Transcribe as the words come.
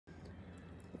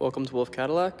Welcome to Wolfe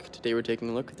Cadillac. Today we're taking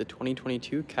a look at the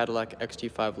 2022 Cadillac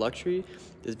XT5 Luxury.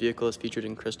 This vehicle is featured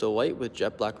in crystal white with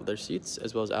jet black leather seats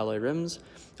as well as alloy rims.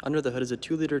 Under the hood is a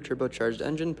 2-liter turbocharged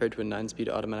engine paired to a 9-speed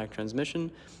automatic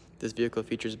transmission. This vehicle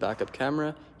features backup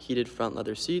camera, heated front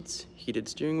leather seats, heated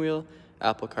steering wheel,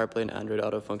 Apple CarPlay and Android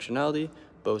Auto functionality,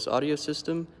 Bose audio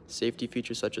system, safety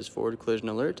features such as forward collision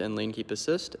alert and lane keep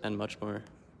assist, and much more.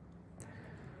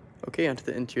 Okay, onto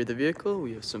the interior of the vehicle,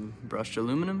 we have some brushed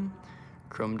aluminum,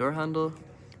 chrome door handle,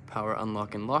 power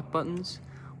unlock and lock buttons.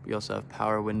 We also have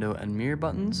power window and mirror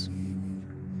buttons,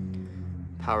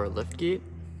 power liftgate,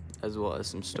 as well as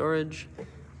some storage,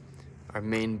 our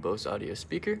main Bose audio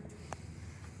speaker,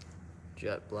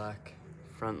 jet black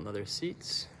front leather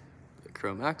seats, the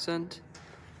chrome accent,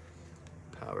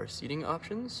 power seating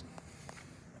options.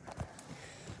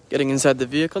 Getting inside the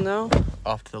vehicle now,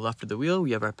 off to the left of the wheel,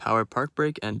 we have our power park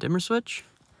brake and dimmer switch.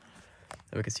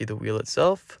 Then we can see the wheel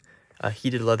itself, a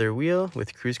heated leather wheel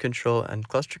with cruise control and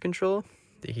cluster control.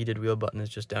 The heated wheel button is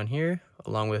just down here,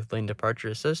 along with lane departure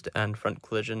assist and front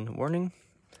collision warning.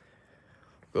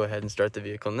 Go ahead and start the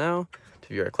vehicle now. To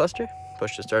view our cluster,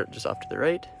 push to start just off to the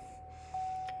right.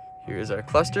 Here is our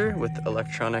cluster with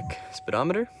electronic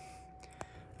speedometer,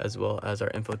 as well as our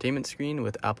infotainment screen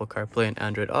with Apple CarPlay and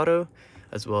Android Auto,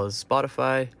 as well as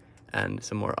Spotify and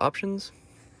some more options.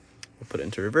 We'll put it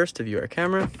into reverse to view our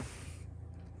camera,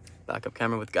 backup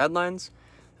camera with guidelines,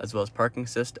 as well as parking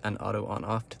assist and auto on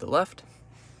off to the left.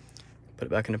 Put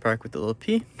it back into park with the little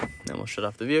P, then we'll shut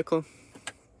off the vehicle.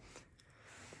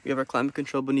 We have our climate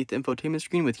control beneath the infotainment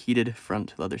screen with heated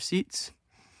front leather seats,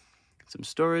 some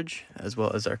storage, as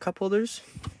well as our cup holders.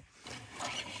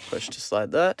 Push to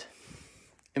slide that.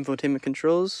 Infotainment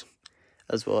controls,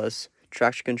 as well as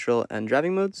traction control and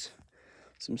driving modes,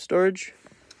 some storage,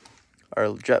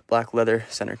 our jet black leather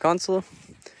center console.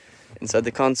 Inside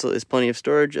the console is plenty of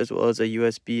storage, as well as a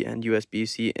USB and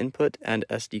USB-C input and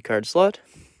SD card slot.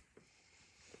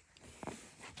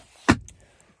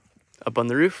 Up on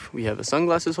the roof, we have a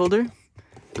sunglasses holder,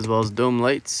 as well as dome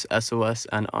lights, SOS,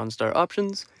 and OnStar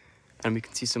options. And we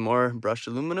can see some more brushed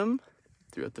aluminum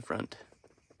throughout the front.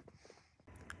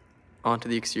 Onto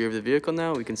the exterior of the vehicle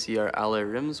now, we can see our alloy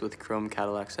rims with chrome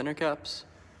Cadillac center caps,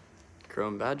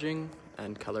 chrome badging,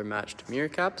 and color-matched mirror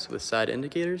caps with side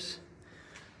indicators,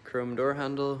 chrome door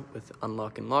handle with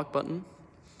unlock and lock button,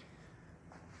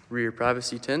 rear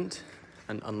privacy tint,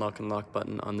 and unlock and lock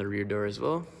button on the rear door as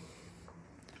well.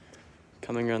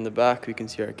 Coming around the back, we can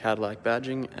see our Cadillac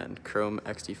badging and chrome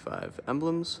XT5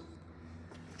 emblems,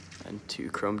 and 2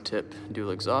 chrome tip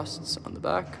dual exhausts on the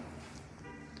back.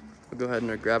 We'll go ahead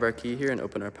and grab our key here and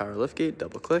open our power liftgate,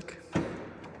 double click.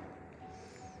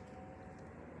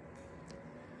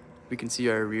 We can see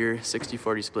our rear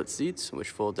 60/40 split seats, which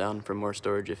fold down for more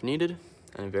storage if needed,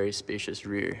 and a very spacious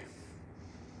rear.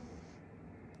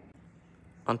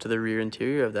 Onto the rear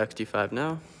interior of the XT5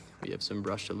 now. We have some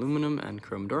brushed aluminum and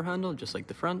chrome door handle, just like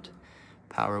the front,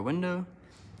 power window,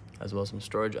 as well as some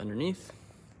storage underneath,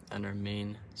 and our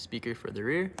main speaker for the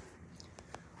rear.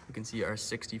 We can see our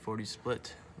 60/40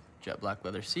 split jet black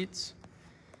leather seats,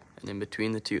 and in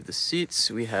between the two of the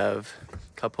seats we have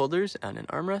cup holders and an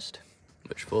armrest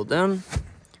which fold down.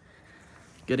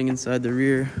 Getting inside the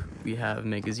rear, we have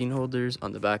magazine holders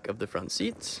on the back of the front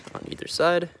seats on either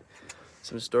side,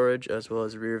 some storage as well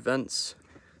as rear vents,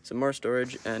 some more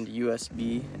storage, and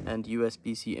USB and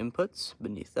USB-C inputs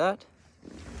beneath that.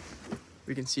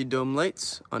 We can see dome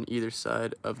lights on either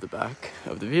side of the back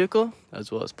of the vehicle,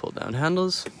 as well as pull down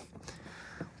handles.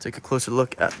 Take a closer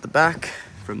look at the back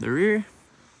from the rear.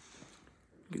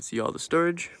 You can see all the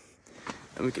storage,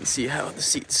 and we can see how the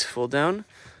seats fold down.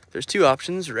 There's 2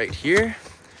 options right here,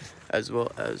 as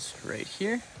well as right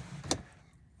here.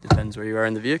 Depends where you are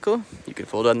in the vehicle. You can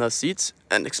fold down those seats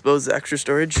and expose the extra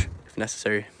storage if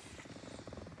necessary.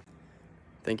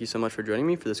 Thank you so much for joining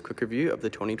me for this quick review of the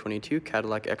 2022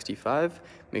 Cadillac XT5.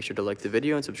 Make sure to like the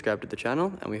video and subscribe to the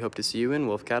channel, and we hope to see you in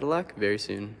Wolfe Cadillac very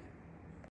soon.